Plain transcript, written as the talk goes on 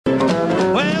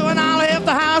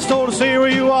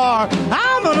memoir.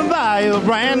 I'm gonna buy you a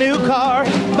brand new car,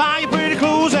 buy you pretty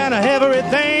clothes and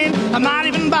everything. I might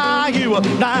even buy you a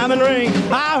diamond ring.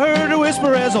 I heard a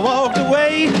whisper as I walked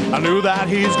away. I knew that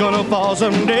he's gonna fall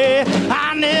someday.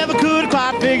 I never could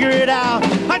quite figure it out.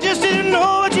 I just didn't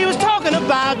know what she was talking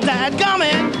about.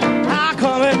 Dadgummit, how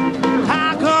come it?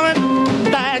 How come it?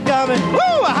 Dadgummit,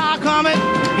 woo! How come it?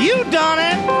 You done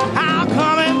it? How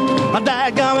come it?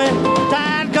 Dadgummit,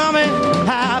 dadgummit,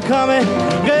 how come it?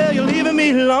 Girl, you're leaving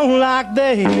me alone like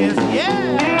this. Yeah.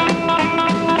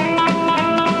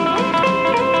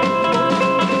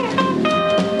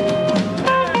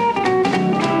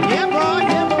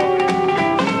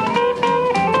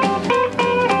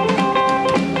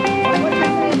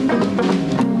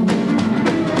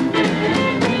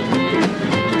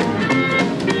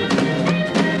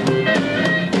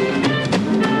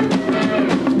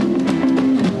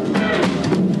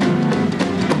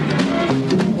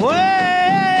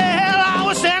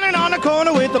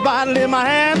 Bottle in my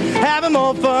hand, having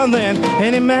more fun than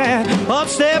any man. Up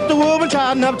stepped the woman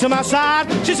trotting up to my side.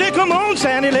 She said, come on,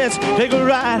 Sandy, let's take a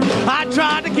ride. I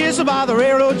tried to kiss her by the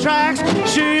railroad tracks.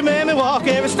 She made me walk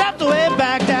every step the way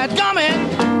back.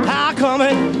 Dadgummit, how come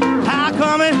it? How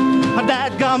come it?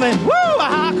 Dadgummit, woo!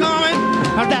 How come it?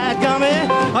 Dadgummit,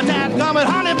 dadgummit,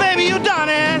 honey, baby, you done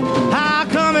it. How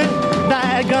come it?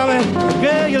 Dadgummit,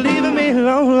 girl, you're leaving me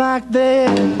alone like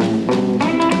this.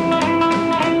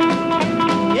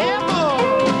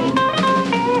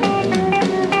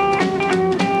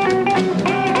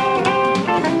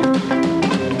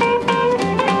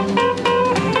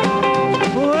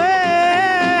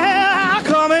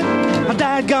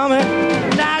 Dadgummit,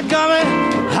 dadgummit,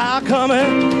 how come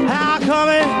it? How come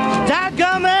it?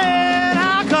 Dadgummit,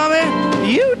 how come it?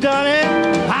 You done it.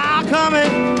 How come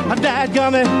it?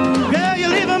 Dadgummit, girl.